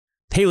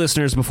Hey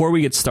listeners, before we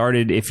get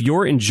started, if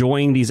you're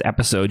enjoying these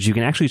episodes, you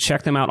can actually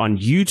check them out on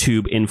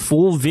YouTube in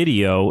full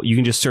video. You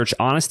can just search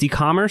Honest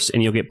E-commerce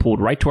and you'll get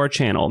pulled right to our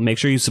channel. Make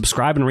sure you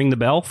subscribe and ring the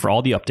bell for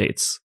all the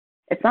updates.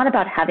 It's not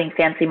about having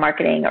fancy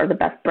marketing or the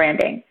best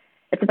branding.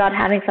 It's about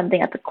having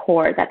something at the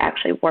core that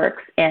actually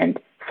works and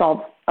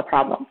solves a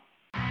problem.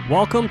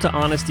 Welcome to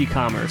Honest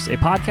E-commerce, a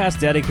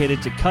podcast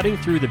dedicated to cutting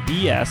through the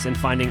BS and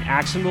finding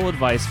actionable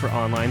advice for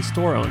online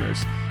store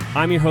owners.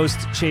 I'm your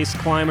host, Chase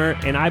Clymer,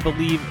 and I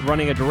believe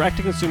running a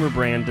direct-to-consumer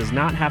brand does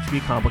not have to be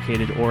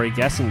complicated or a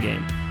guessing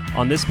game.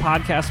 On this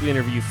podcast, we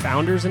interview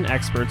founders and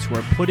experts who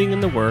are putting in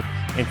the work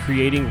and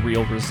creating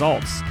real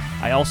results.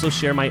 I also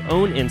share my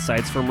own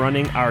insights from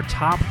running our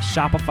top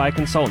Shopify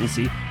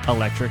consultancy,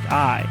 Electric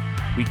Eye.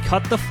 We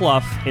cut the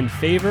fluff in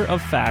favor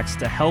of facts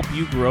to help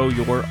you grow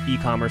your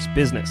e-commerce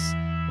business.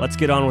 Let's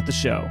get on with the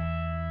show.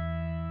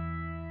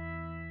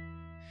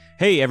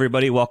 Hey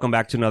everybody, welcome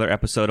back to another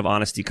episode of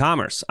Honest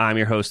E-commerce. I'm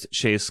your host,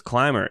 Chase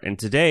Clymer, and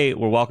today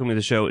we're welcoming to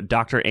the show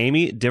Dr.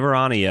 Amy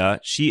Divaraniya.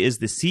 She is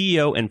the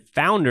CEO and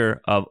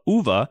founder of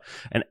UVA,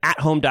 an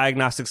at-home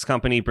diagnostics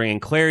company bringing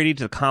clarity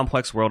to the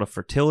complex world of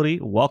fertility.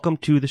 Welcome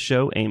to the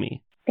show,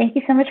 Amy. Thank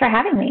you so much for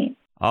having me.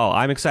 Oh,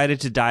 I'm excited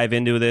to dive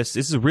into this.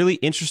 This is a really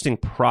interesting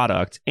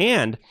product,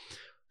 and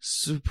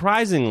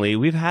surprisingly,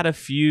 we've had a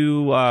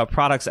few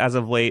products as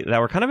of late that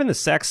were kind of in the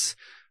sex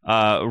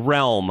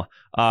realm.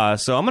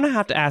 So I'm going to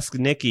have to ask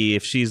Nikki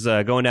if she's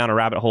going down a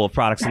rabbit hole of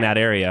products in that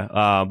area.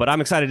 But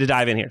I'm excited to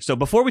dive in here. So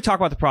before we talk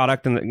about the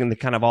product and the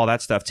kind of all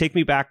that stuff, take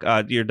me back,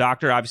 your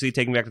doctor, obviously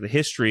take me back to the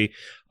history.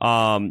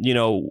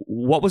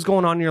 What was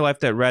going on in your life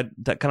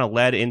that kind of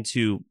led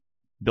into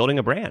building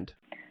a brand?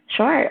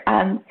 Sure.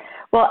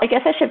 Well, I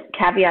guess I should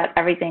caveat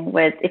everything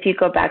with, if you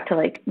go back to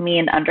like me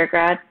in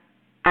undergrad,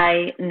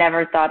 I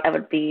never thought I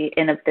would be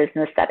in a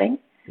business setting.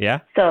 Yeah.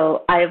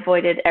 So I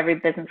avoided every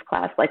business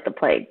class like the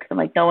plague. I'm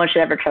like, no one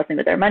should ever trust me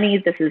with their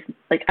money. This is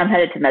like, I'm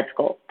headed to med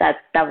school. That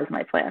was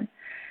my plan.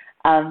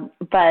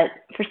 But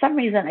for some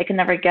reason, I could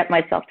never get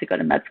myself to go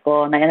to med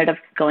school. And I ended up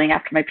going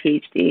after my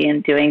PhD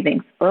and doing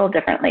things a little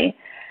differently.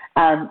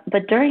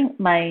 But during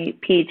my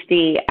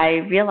PhD,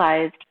 I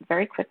realized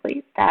very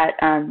quickly that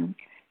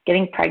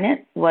getting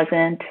pregnant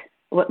wasn't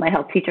what my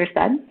health teacher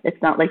said.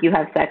 It's not like you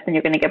have sex and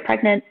you're going to get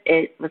pregnant.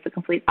 It was the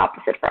complete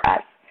opposite for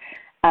us.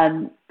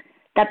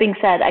 That being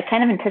said, I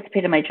kind of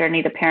anticipated my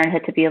journey to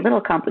parenthood to be a little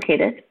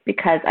complicated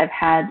because I've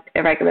had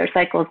irregular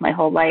cycles my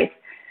whole life,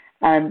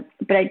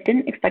 but I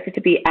didn't expect it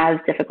to be as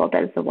difficult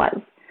as it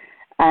was.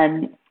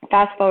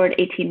 Fast forward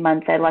 18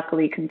 months, I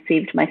luckily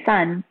conceived my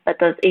son, but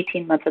those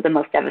 18 months were the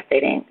most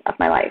devastating of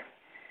my life.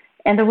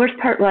 And the worst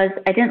part was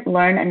I didn't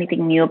learn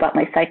anything new about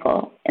my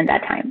cycle in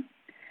that time.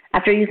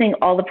 After using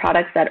all the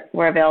products that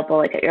were available,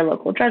 like at your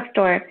local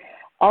drugstore,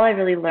 all I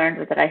really learned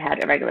was that I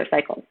had irregular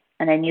cycles,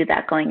 and I knew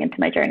that going into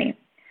my journey.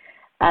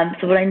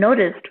 So what I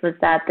noticed was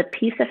that the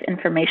piece of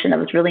information that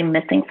was really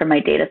missing from my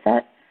data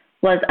set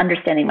was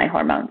understanding my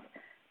hormones,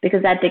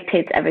 because that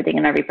dictates everything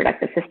in our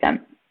reproductive system.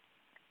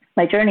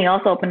 My journey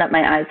also opened up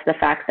my eyes to the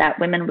fact that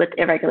women with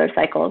irregular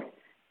cycles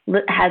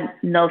had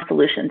no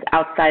solutions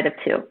outside of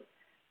two.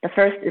 The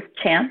first is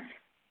chance,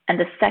 and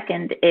the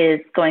second is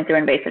going through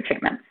invasive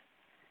treatments.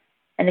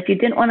 And if you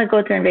didn't want to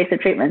go through invasive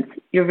treatments,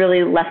 you're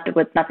really left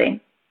with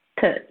nothing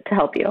to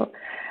help you.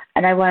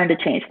 And I wanted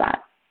to change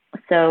that.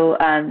 So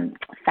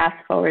fast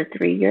forward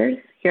 3 years,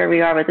 here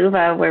we are with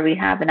UVA, where we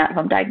have an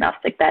at-home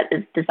diagnostic that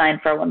is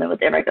designed for women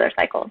with irregular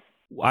cycles.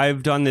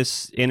 I've done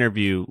this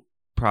interview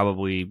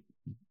probably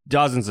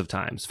dozens of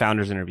times,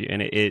 founders interview,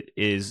 and it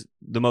is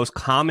the most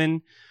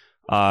common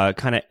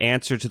kind of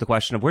answer to the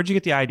question of where'd you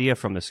get the idea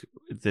from this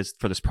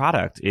for this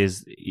product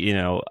is,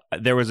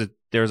 there was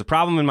a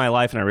problem in my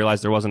life and I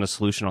realized there wasn't a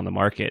solution on the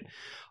market.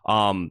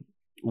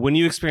 When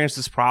you experienced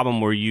this problem,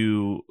 were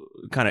you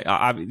kind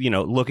of,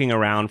 looking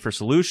around for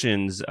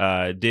solutions?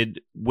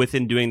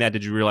 Within doing that,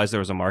 did you realize there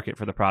was a market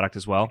for the product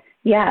as well?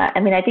 Yeah,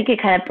 I think it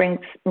kind of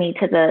brings me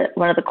to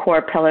one of the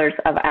core pillars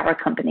of our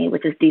company,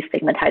 which is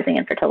destigmatizing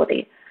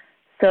infertility.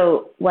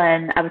 So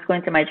when I was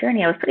going through my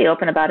journey, I was pretty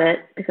open about it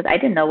because I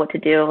didn't know what to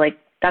do. Like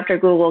Dr.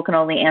 Google can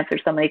only answer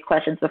so many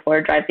questions before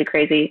it drives you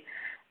crazy.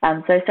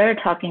 So I started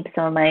talking to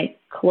some of my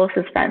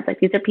closest friends.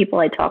 Like these are people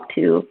I talk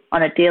to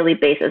on a daily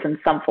basis in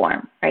some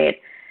form, right?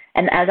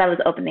 And as I was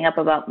opening up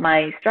about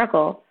my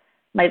struggle,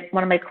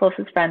 one of my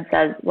closest friends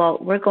says, well,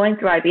 we're going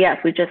through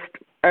IVF. We just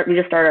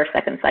started our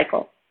second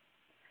cycle.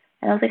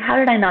 And I was like, how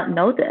did I not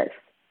know this?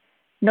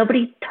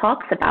 Nobody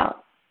talks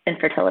about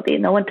infertility.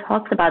 No one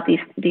talks about these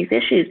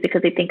issues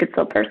because they think it's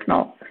so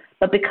personal.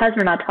 But because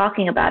we're not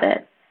talking about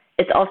it,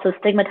 it's also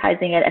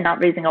stigmatizing it and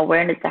not raising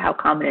awareness to how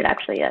common it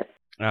actually is.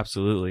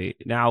 Absolutely.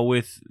 Now,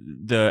 with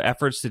the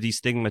efforts to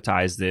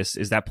destigmatize this,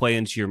 is that play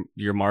into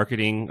your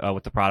marketing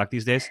with the product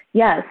these days?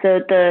 Yeah. So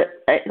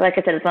like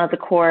I said, it's one of the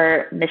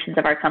core missions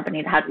of our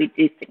company. How do we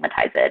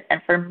destigmatize it?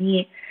 And for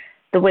me,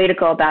 the way to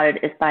go about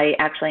it is by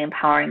actually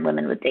empowering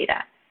women with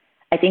data.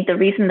 I think the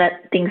reason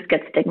that things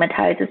get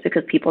stigmatized is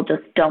because people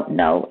just don't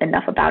know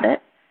enough about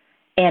it.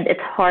 And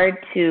it's hard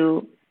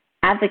to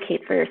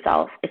advocate for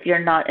yourself if you're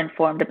not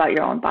informed about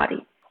your own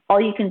body.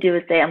 all you can do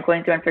is say, I'm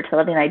going through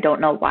infertility and I don't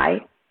know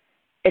why.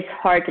 It's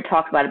hard to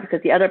talk about it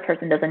because the other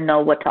person doesn't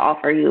know what to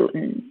offer you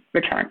in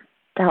return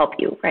to help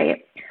you,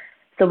 right?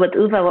 So with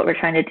UVA, what we're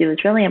trying to do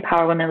is really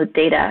empower women with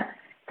data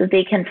so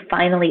they can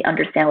finally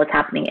understand what's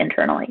happening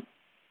internally.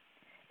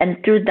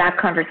 And through that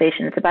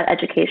conversation, it's about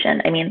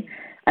education. I mean,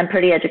 I'm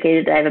pretty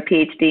educated. I have a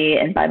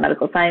PhD in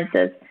biomedical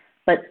sciences.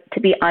 But to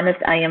be honest,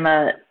 I am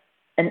an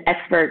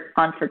expert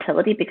on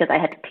fertility because I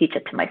had to teach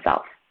it to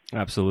myself.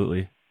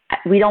 Absolutely.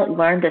 We don't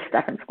learn this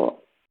stuff in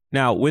school.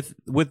 Now, with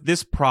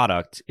this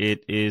product,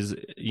 it is,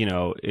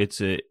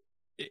 it's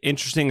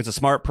interesting. It's a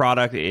smart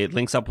product. It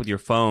links up with your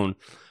phone.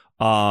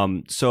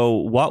 So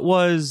what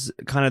was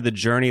kind of the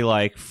journey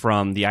like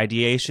from the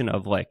ideation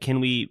of like, can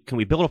we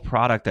build a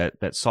product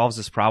that solves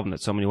this problem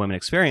that so many women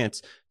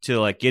experience to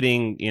like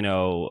getting,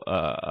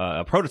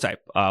 a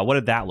prototype? What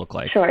did that look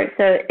like? Sure.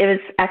 So it was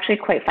actually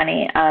quite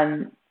funny.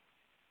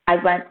 I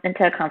went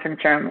into a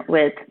conference room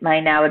with my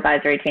now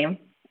advisory team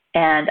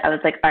and I was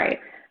like, all right,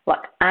 look,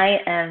 I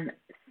am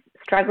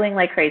struggling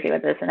like crazy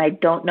with this and I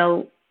don't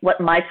know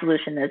what my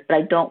solution is, but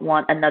I don't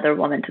want another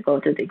woman to go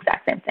through the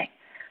exact same thing.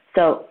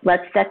 So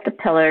let's set the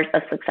pillars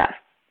of success,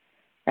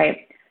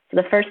 right?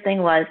 So the first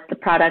thing was the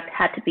product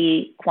had to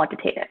be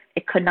quantitative.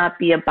 It could not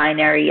be a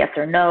binary yes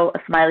or no, a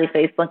smiley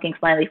face, blinking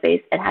smiley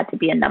face. It had to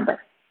be a number.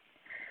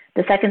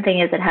 The second thing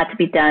is it had to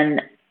be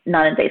done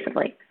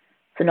non-invasively.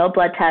 So no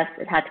blood tests.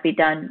 It had to be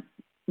done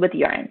with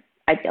urine,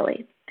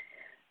 ideally.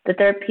 The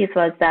third piece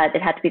was that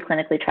it had to be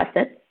clinically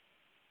trusted.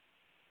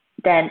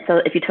 Then,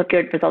 so if you took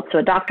your results to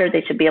a doctor,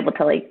 they should be able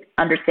to like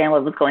understand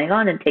what was going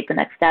on and take the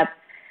next step.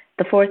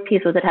 The fourth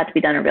piece was it had to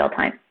be done in real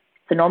time.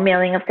 So no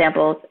mailing of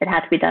samples. It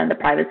had to be done in the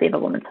privacy of a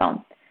woman's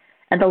home.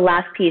 And the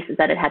last piece is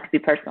that it had to be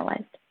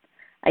personalized.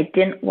 I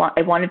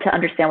wanted to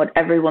understand what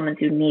every woman's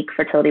unique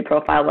fertility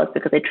profile was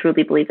because I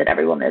truly believe that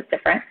every woman is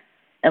different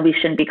and we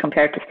shouldn't be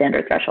compared to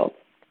standard thresholds.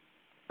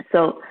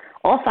 So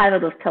all 5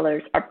 of those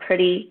pillars are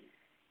pretty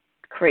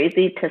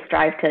crazy to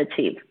strive to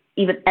achieve,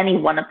 even any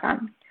one of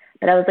them.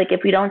 But I was like,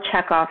 if we don't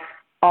check off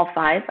all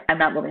 5, I'm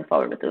not moving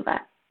forward with UVA,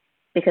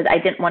 because I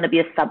didn't want to be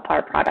a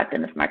subpar product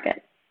in this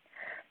market.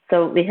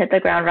 So we hit the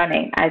ground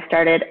running. I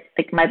started,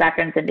 like my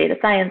background's in data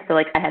science, so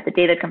like I had the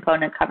data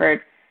component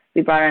covered.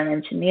 We brought in an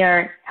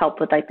engineer,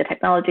 helped with like the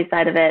technology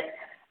side of it.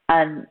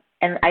 And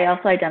I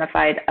also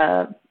identified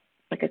a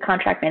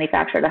contract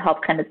manufacturer to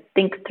help kind of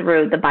think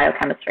through the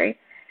biochemistry.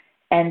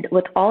 And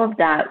with all of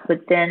that,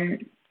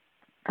 within,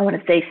 I want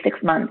to say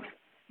 6 months,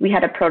 we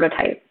had a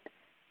prototype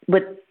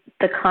with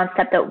the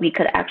concept that we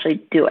could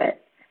actually do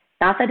it.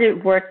 Not that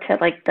it worked to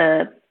like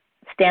the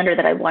standard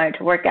that I wanted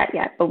to work at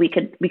yet, but we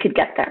could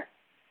get there.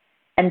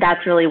 And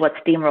that's really what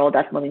steamrolled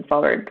us moving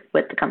forward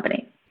with the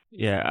company.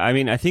 Yeah, I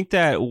mean, I think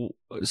that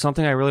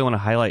something I really want to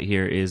highlight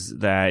here is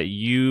that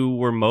you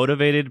were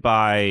motivated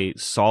by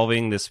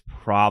solving this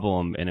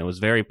problem, and it was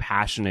very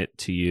passionate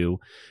to you.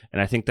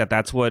 And I think that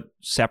that's what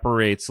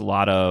separates a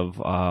lot of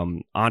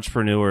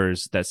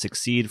entrepreneurs that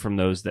succeed from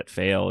those that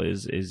fail.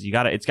 Is it's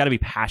got to be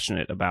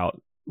passionate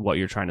about what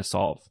you're trying to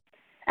solve.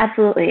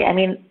 Absolutely. I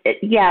mean,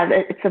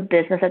 it's a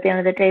business at the end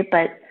of the day,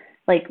 but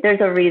like there's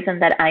a reason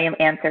that I am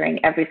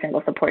answering every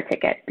single support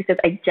ticket because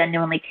I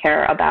genuinely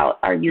care about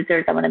our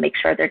users. I want to make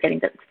sure they're getting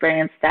the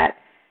experience that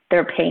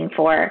they're paying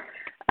for.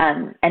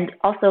 And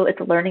also it's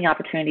a learning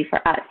opportunity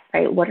for us,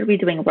 right? What are we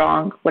doing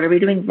wrong? What are we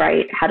doing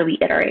right? How do we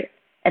iterate?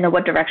 And in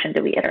what direction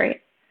do we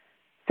iterate?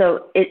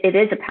 So it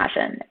is a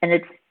passion.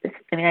 And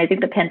I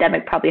think the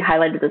pandemic probably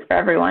highlighted this for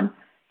everyone.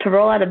 To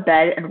roll out of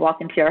bed and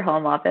walk into your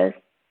home office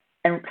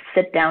and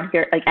sit down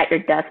here like at your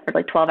desk for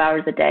like 12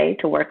 hours a day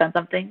to work on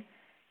something,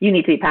 you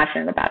need to be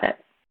passionate about it.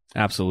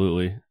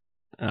 Absolutely.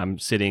 I'm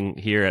sitting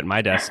here at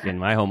my desk in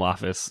my home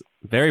office,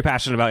 very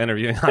passionate about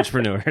interviewing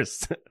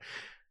entrepreneurs.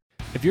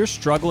 If you're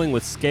struggling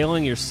with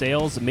scaling your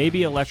sales,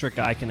 maybe Electric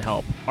Eye can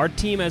help. Our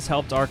team has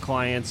helped our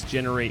clients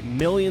generate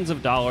millions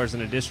of dollars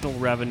in additional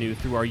revenue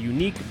through our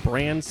unique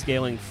brand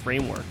scaling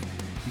framework.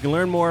 You can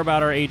learn more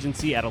about our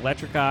agency at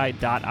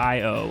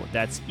electriceye.io.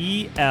 That's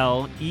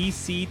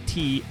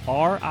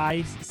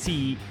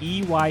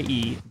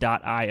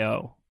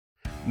electriceye.io.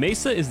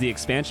 Mesa is the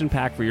expansion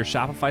pack for your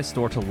Shopify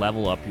store to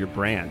level up your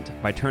brand.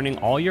 By turning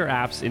all your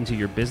apps into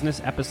your business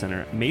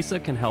epicenter, Mesa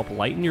can help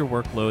lighten your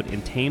workload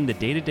and tame the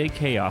day-to-day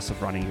chaos of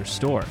running your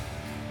store.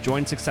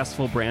 Join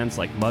successful brands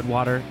like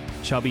Mudwater,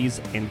 Chubbies,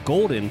 and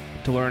Golden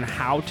to learn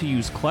how to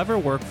use clever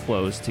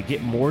workflows to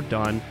get more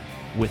done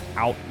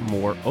without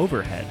more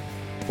overhead.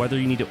 Whether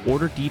you need to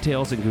order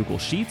details in Google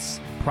Sheets,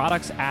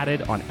 products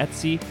added on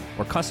Etsy,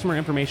 or customer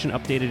information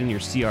updated in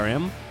your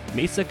CRM,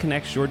 Mesa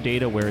connects your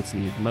data where it's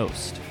needed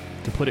most.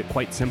 To put it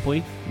quite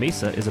simply,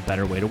 Mesa is a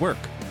better way to work.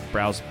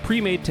 Browse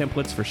pre-made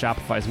templates for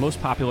Shopify's most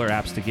popular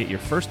apps to get your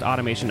first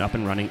automation up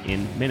and running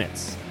in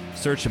minutes.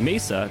 Search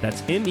Mesa,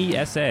 that's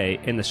MESA,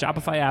 in the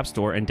Shopify App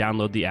Store and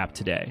download the app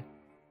today.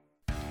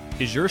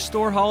 Is your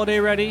store holiday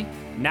ready?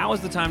 Now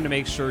is the time to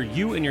make sure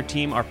you and your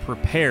team are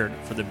prepared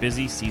for the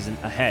busy season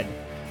ahead.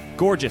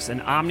 Gorgeous, an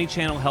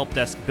omni-channel help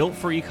desk built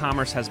for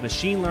e-commerce, has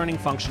machine learning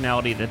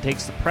functionality that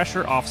takes the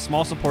pressure off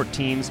small support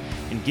teams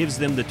and gives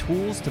them the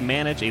tools to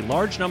manage a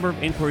large number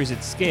of inquiries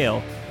at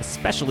scale,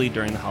 especially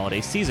during the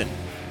holiday season.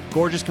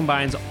 Gorgeous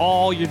combines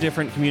all your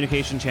different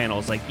communication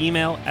channels like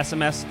email,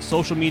 SMS,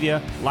 social media,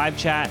 live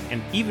chat,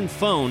 and even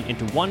phone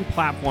into one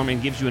platform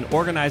and gives you an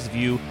organized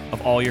view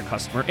of all your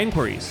customer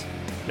inquiries.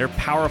 Their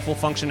powerful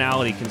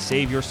functionality can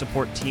save your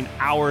support team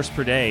hours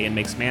per day and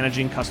makes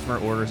managing customer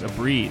orders a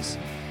breeze.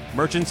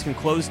 Merchants can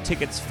close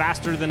tickets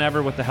faster than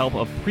ever with the help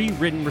of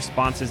pre-written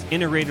responses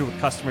integrated with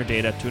customer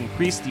data to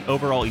increase the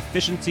overall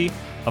efficiency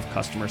of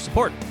customer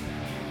support.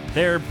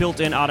 Their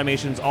built-in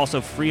automations also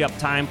free up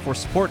time for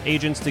support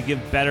agents to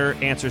give better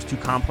answers to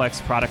complex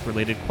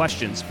product-related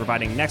questions,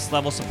 providing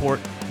next-level support,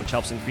 which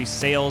helps increase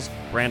sales,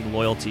 brand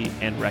loyalty,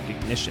 and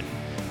recognition.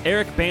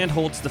 Eric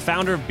Bandholtz, the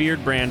founder of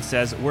Beard Brand,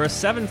 says, "We're a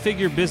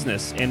seven-figure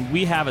business, and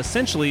we have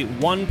essentially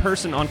one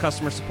person on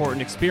customer support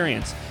and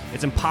experience.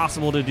 It's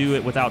impossible to do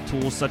it without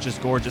tools such as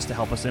Gorgeous to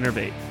help us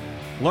innovate."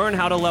 Learn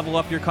how to level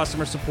up your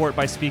customer support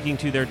by speaking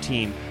to their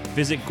team.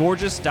 Visit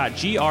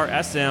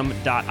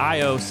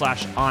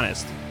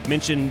gorgeous.grsm.io/honest.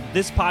 Mention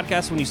this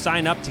podcast when you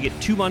sign up to get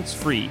 2 months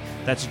free.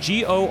 That's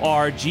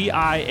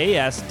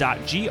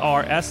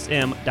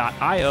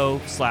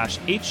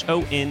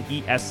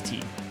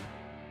gorgias.gsm.io/honest.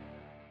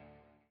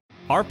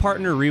 Our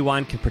partner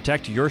Rewind can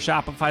protect your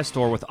Shopify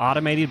store with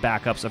automated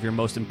backups of your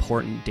most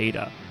important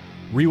data.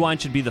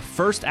 Rewind should be the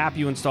first app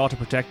you install to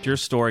protect your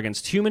store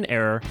against human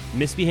error,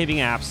 misbehaving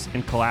apps,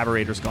 and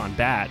collaborators gone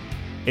bad.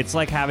 It's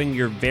like having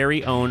your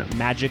very own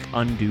magic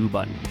undo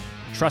button.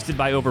 Trusted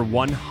by over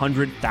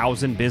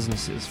 100,000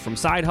 businesses, from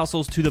side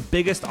hustles to the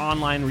biggest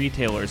online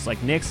retailers like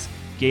Knix,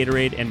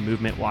 Gatorade, and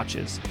Movement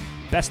Watches.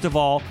 Best of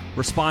all,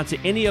 respond to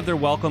any of their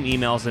welcome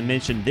emails and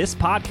mention this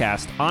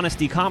podcast,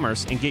 Honest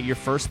E-Commerce, and get your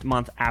first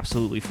month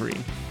absolutely free.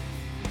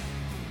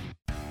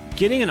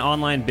 Getting an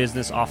online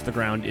business off the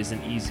ground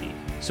isn't easy.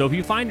 So if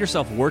you find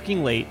yourself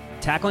working late,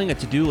 tackling a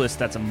to-do list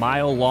that's a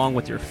mile long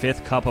with your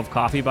 5th cup of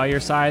coffee by your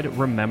side,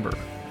 remember,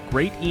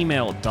 great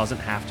email doesn't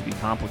have to be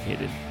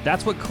complicated.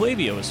 That's what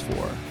Klaviyo is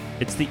for.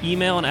 It's the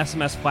email and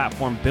SMS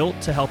platform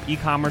built to help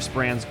e-commerce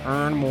brands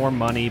earn more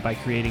money by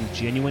creating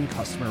genuine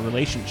customer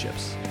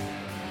relationships.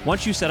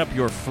 Once you set up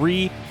your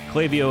free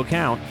Klaviyo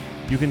account,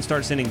 you can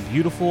start sending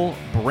beautiful,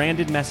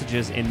 branded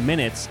messages in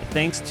minutes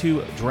thanks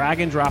to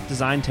drag-and-drop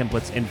design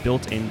templates and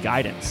built-in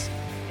guidance.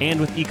 And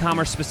with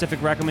e-commerce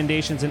specific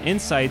recommendations and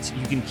insights,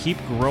 you can keep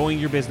growing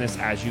your business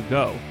as you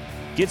go.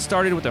 Get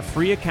started with a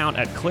free account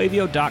at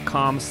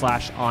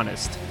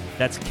klaviyo.com/honest.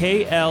 That's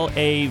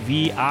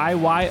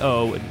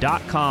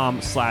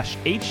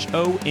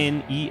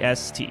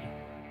KLAVIYO.com/HONEST.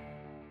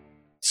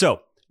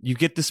 So you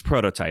get this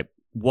prototype.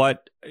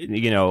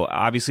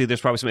 Obviously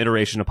there's probably some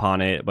iteration upon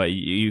it, but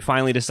you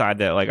finally decide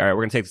that, like, all right,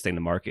 we're going to take this thing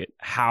to market.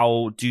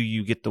 How do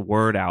you get the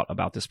word out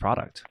about this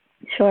product?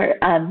 Sure.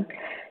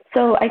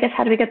 So I guess,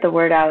 how do we get the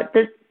word out?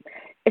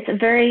 It's a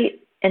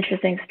very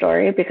interesting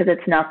story because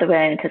it's not the way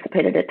I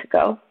anticipated it to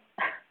go,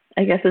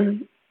 I guess is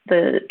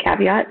the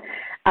caveat.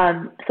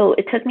 So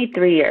it took me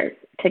 3 years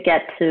to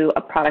get to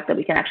a product that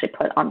we can actually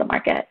put on the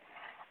market.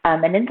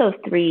 And in those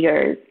 3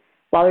 years,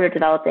 while we were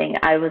developing,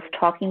 I was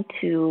talking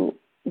to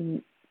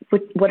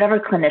whatever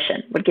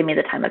clinician would give me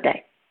the time of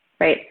day,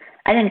 right?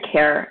 I didn't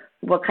care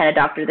what kind of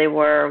doctor they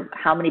were,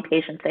 how many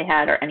patients they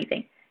had, or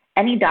anything.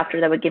 Any doctor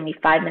that would give me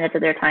 5 minutes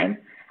of their time,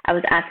 I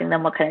was asking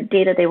them what kind of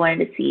data they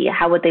wanted to see,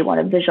 how would they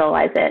want to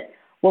visualize it,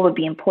 what would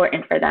be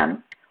important for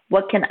them,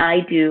 what can I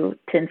do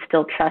to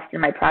instill trust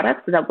in my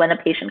product so that when a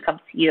patient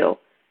comes to you,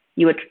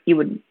 you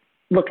would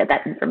look at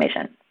that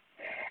information.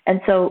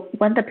 And so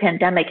when the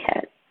pandemic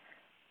hit,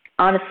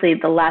 honestly,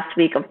 the last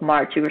week of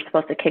March, we were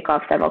supposed to kick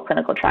off several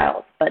clinical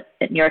trials, but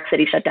New York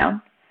City shut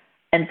down.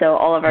 And so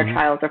all of our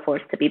trials are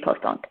forced to be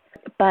postponed.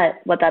 But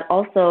what that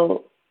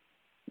also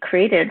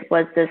created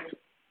was this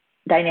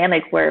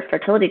dynamic where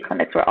fertility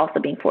clinics were also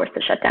being forced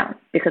to shut down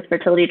because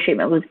fertility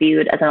treatment was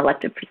viewed as an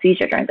elective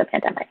procedure during the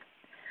pandemic.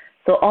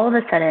 So all of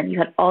a sudden, you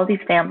had all these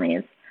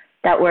families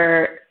that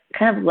were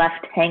kind of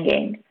left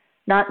hanging,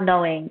 not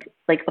knowing,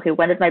 like, okay,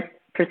 when is my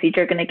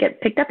procedure going to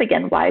get picked up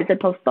again? Why is it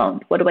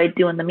postponed? What do I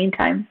do in the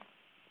meantime?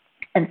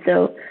 And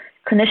so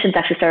clinicians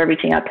actually started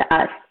reaching out to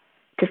us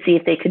to see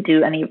if they could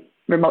do any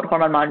remote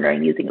hormone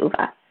monitoring using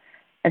UVA.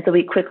 And so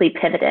we quickly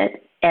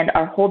pivoted, and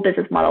our whole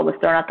business model was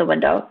thrown out the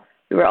window.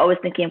 We were always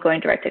thinking of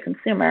going direct to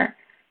consumer,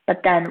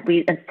 but then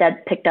we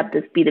instead picked up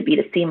this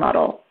B2B2C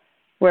model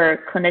where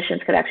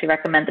clinicians could actually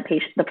recommend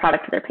the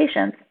product to their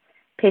patients.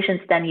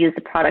 Patients then use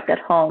the product at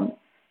home.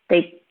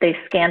 They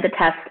scan the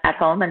test at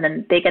home, and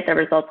then they get their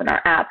results in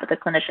our app, but the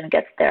clinician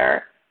gets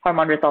their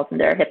hormone results in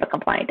their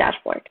HIPAA-compliant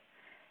dashboard.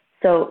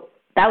 So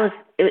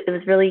it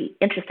was really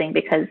interesting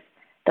because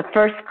the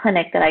first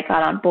clinic that I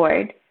got on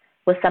board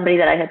was somebody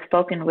that I had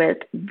spoken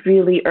with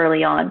really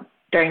early on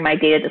during my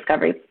data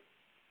discovery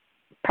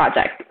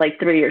project, like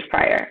 3 years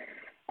prior.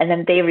 And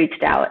then they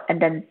reached out, and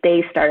then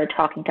they started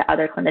talking to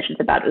other clinicians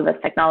about UVA's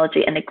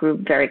technology, and it grew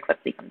very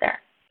quickly from there.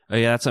 Oh,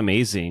 yeah, that's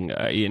amazing.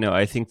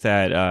 I think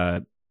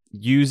that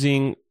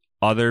using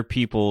other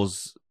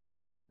people's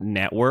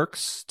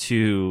networks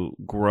to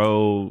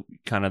grow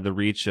kind of the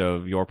reach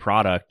of your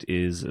product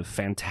is a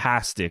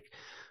fantastic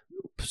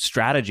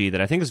strategy that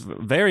I think is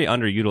very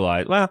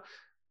underutilized. Well,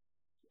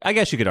 I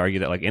guess you could argue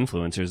that like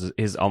influencers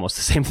is almost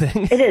the same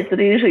thing. It is, but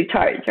they usually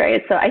charge,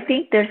 right? So I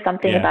think there's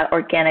something about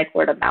organic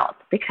word of mouth,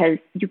 because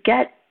you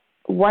get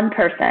one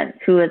person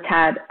who has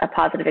had a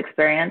positive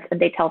experience and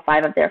they tell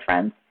 5 of their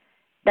friends.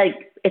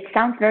 Like, it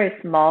sounds very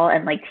small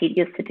and like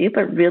tedious to do,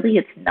 but really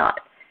it's not.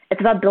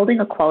 It's about building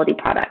a quality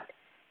product.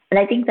 And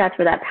I think that's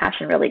where that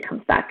passion really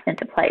comes back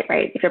into play,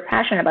 right? If you're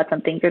passionate about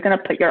something, you're going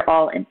to put your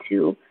all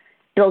into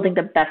building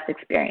the best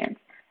experience.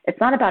 It's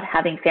not about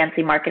having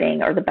fancy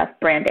marketing or the best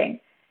branding.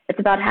 It's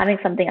about having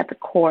something at the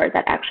core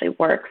that actually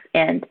works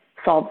and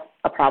solves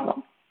a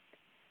problem.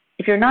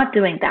 If you're not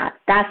doing that,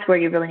 that's where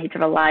you really need to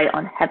rely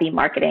on heavy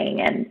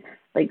marketing and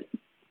like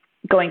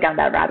going down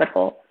that rabbit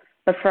hole.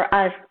 But for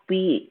us,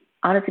 we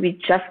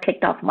just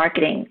kicked off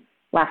marketing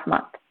last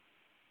month.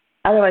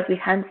 Otherwise, we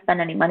hadn't spent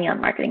any money on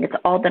marketing. It's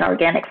all been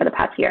organic for the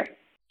past year.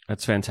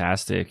 That's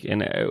fantastic.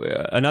 And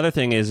another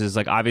thing is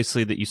like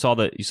obviously that you saw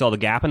the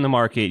gap in the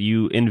market.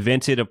 You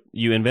invented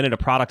a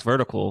product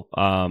vertical.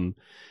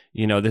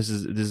 This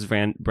is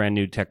brand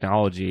new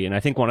technology, and I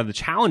think one of the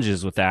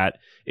challenges with that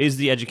is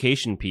the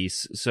education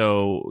piece.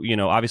 So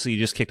obviously you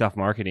just kicked off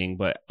marketing,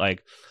 but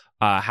like,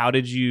 how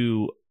did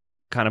you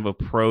kind of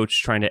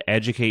approach trying to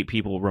educate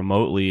people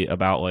remotely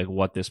about like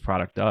what this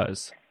product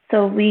does?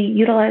 So we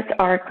utilized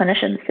our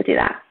clinicians to do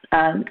that.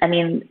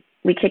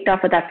 We kicked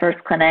off with that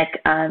first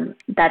clinic.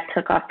 That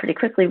took off pretty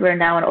quickly. We're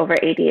now in over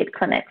 88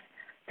 clinics.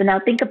 So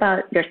now think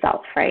about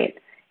yourself, right?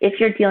 If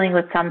you're dealing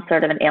with some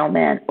sort of an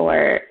ailment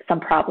or some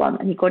problem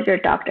and you go to your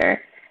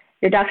doctor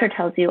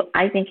tells you,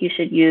 I think you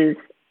should use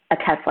a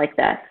test like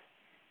this.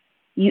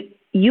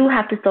 You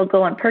have to still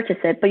go and purchase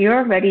it, but you're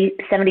already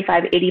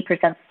 75,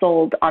 80%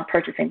 sold on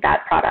purchasing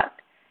that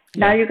product.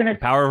 Now you're going to...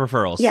 Power of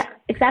referrals. Yeah,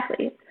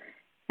 exactly.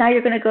 Now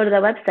you're going to go to the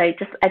website,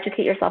 just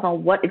educate yourself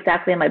on what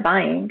exactly am I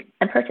buying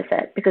and purchase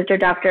it, because your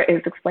doctor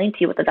has explained to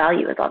you what the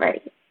value is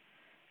already.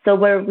 So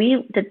where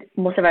we did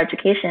most of our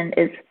education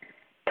is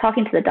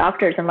talking to the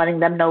doctors and letting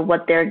them know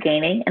what they're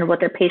gaining and what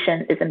their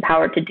patient is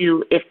empowered to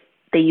do if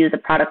they use a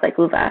product like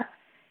Uva.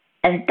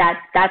 And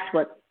that's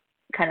what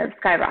kind of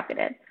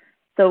skyrocketed.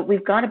 So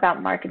we've gone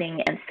about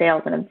marketing and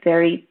sales in a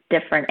very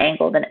different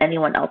angle than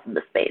anyone else in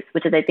the space,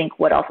 which is, I think,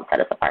 what also set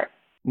us apart.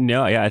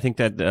 No, yeah, I think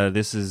that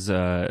this is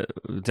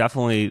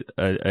definitely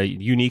a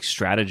unique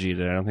strategy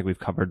that I don't think we've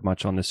covered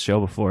much on this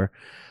show before.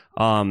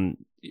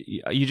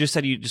 You just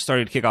said you just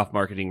started to kick off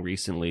marketing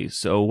recently.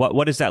 So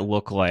what does that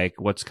look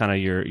like? What's kind of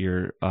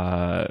your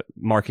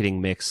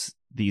marketing mix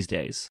these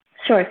days?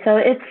 Sure. So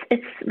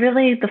it's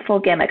really the full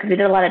gamut, because we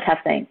did a lot of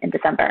testing in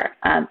December.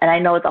 And I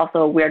know it's also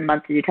a weird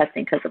month to do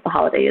testing because of the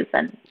holidays,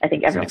 and I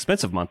think it's an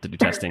expensive month to do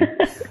testing.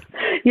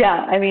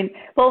 Yeah.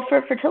 Well,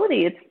 for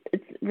fertility,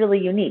 it's really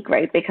unique,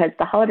 right? Because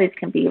the holidays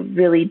can be a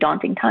really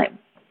daunting time,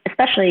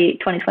 especially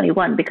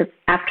 2021, because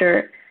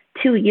after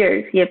 2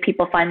 years, you have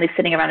people finally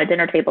sitting around a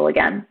dinner table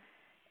again.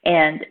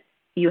 And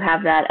you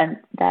have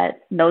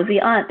that nosy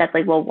aunt that's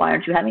like, well, why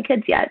aren't you having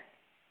kids yet?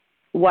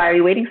 Why are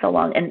you waiting so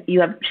long? And she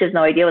has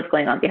no idea what's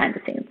going on behind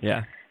the scenes.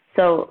 Yeah.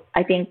 So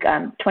I think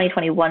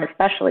 2021,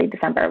 especially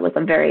December, was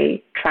a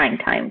very trying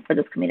time for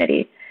this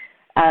community.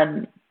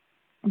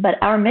 But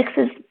our mix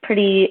is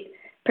pretty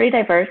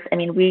diverse.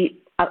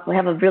 We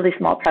have a really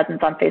small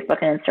presence on Facebook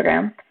and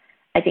Instagram.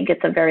 I think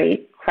it's a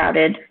very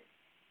crowded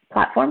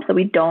platform, so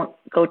we don't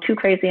go too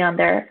crazy on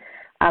there.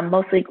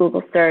 Mostly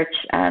Google search.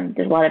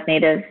 There's a lot of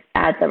native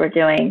ads that we're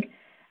doing.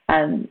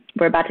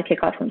 We're about to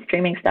kick off some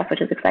streaming stuff,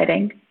 which is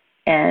exciting.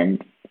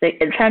 And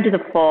trying to do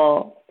the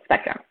full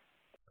spectrum.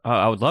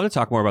 I would love to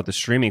talk more about the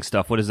streaming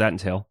stuff. What does that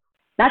entail?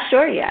 Not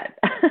sure yet.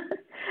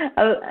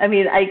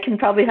 I can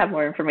probably have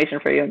more information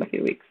for you in a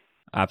few weeks.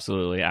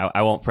 Absolutely.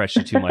 I won't press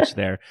you too much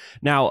there.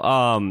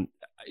 Now,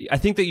 I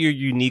think that you're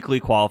uniquely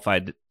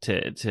qualified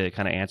to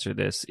kind of answer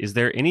this. Is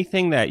there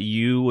anything that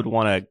you would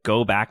want to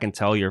go back and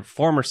tell your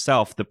former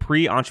self, the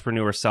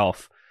pre-entrepreneur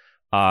self,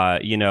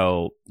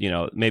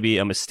 maybe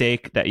a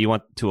mistake that you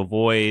want to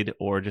avoid,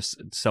 or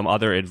just some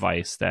other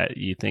advice that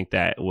you think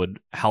that would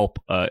help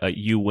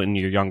you when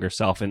your younger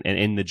self and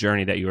in the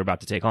journey that you were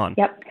about to take on?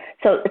 Yep.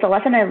 So it's a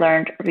lesson I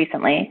learned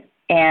recently,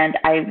 and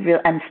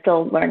I'm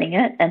still learning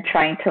it and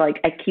trying to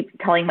I keep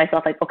telling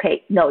myself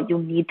okay, no, you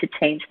need to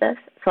change this.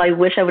 So I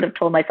wish I would have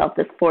told myself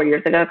this 4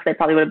 years ago, because I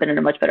probably would have been in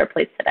a much better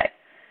place today.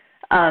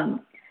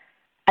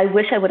 I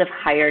wish I would have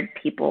hired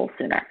people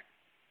sooner.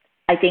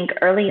 I think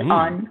early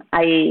on,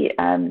 I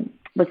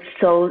was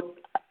so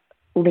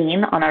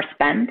lean on our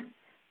spend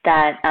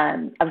that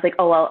I was like,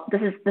 oh, well,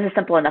 this is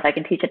simple enough. I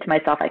can teach it to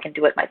myself. I can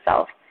do it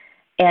myself.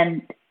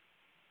 And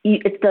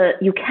you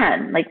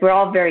can, we're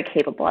all very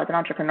capable as an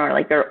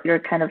entrepreneur.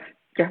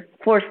 You're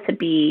forced to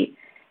be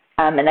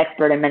an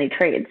expert in many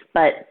trades,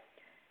 but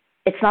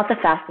it's not the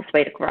fastest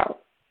way to grow.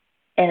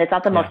 And it's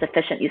not the most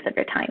efficient use of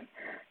your time.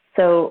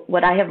 So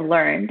what I have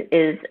learned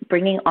is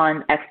bringing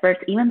on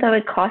experts, even though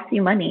it costs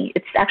you money,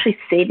 it's actually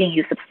saving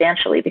you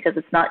substantially, because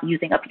it's not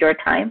using up your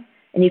time.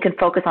 and you can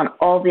focus on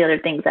all the other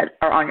things that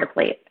are on your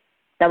plate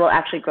that will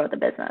actually grow the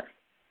business.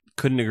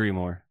 Couldn't agree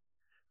more.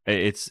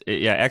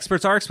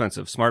 Experts are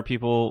expensive. Smart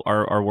people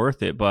are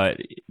worth it, but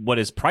what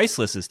is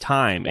priceless is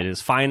time. It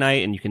is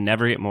finite, and you can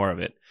never get more of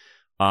it.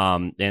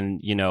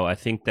 And I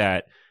think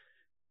that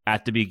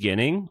at the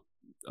beginning,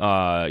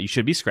 you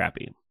should be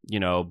scrappy,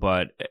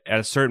 but at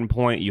a certain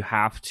point, you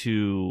have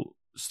to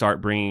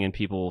start bringing in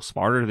people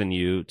smarter than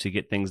you to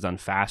get things done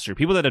faster.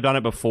 People that have done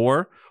it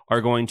before are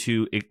going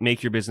to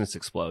make your business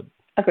explode.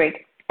 Agreed.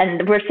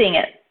 And we're seeing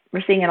it.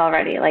 We're seeing it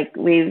already.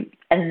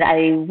 And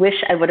I wish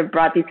I would have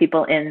brought these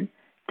people in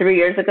 3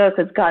 years ago,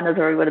 because God knows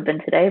where we would have been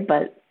today,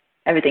 but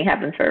everything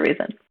happens for a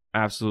reason.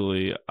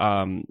 Absolutely.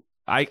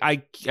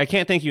 I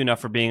can't thank you enough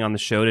for being on the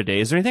show today.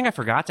 Is there anything I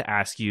forgot to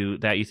ask you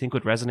that you think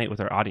would resonate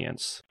with our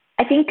audience?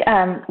 I think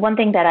one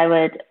thing that I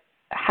would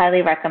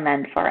highly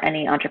recommend for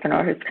any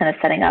entrepreneur who's kind of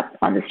setting up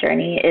on this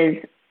journey is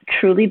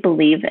truly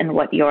believe in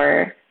what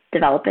you're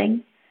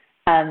developing.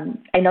 I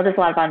know there's a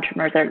lot of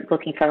entrepreneurs that are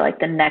looking for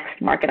the next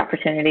market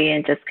opportunity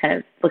and just kind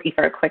of looking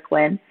for a quick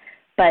win.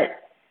 But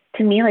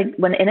to me,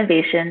 when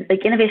innovation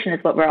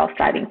is what we're all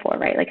striving for,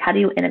 right? How do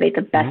you innovate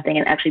the best thing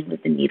and actually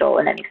move the needle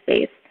in any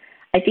space?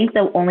 I think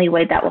the only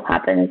way that will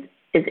happen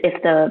is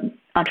if the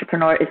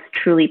entrepreneur is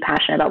truly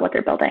passionate about what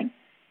they're building,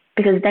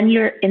 because then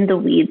you're in the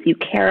weeds, you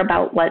care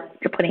about what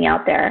you're putting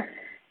out there,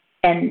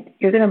 and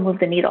you're going to move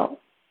the needle.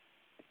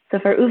 So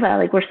for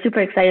Uva, we're super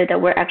excited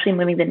that we're actually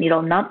moving the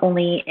needle, not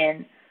only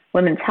in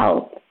women's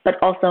health,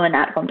 but also in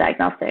at-home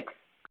diagnostics.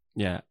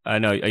 Yeah, I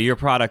know your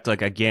product,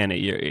 again,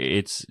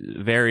 it's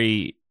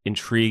very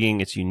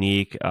intriguing, it's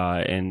unique,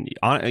 and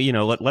let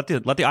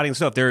the audience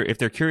know if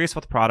they're curious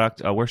about the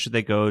product, where should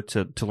they go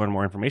to learn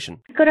more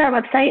information? Go to our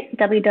website,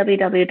 www.oova.life,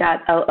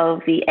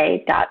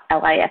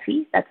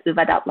 that's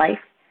uva.life,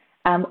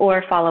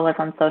 or follow us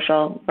on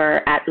social.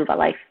 We're at Uva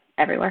Life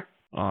everywhere.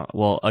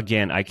 Well,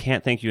 again, I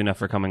can't thank you enough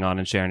for coming on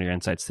and sharing your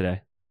insights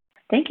today.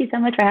 Thank you so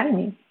much for having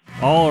me.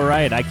 All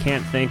right, I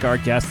can't thank our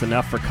guests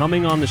enough for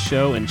coming on the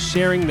show and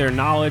sharing their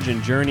knowledge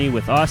and journey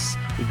with us.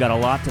 We've got a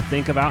lot to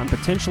think about and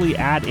potentially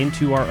add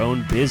into our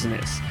own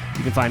business.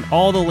 You can find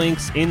all the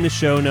links in the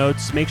show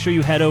notes. Make sure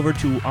you head over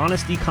to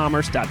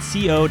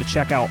honestecommerce.co to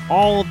check out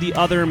all of the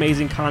other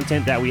amazing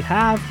content that we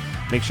have.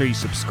 Make sure you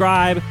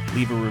subscribe,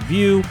 leave a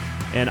review,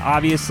 and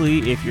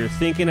obviously, if you're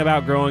thinking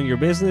about growing your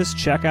business,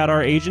 check out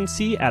our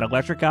agency at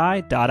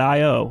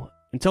electriceye.io.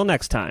 Until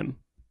next time.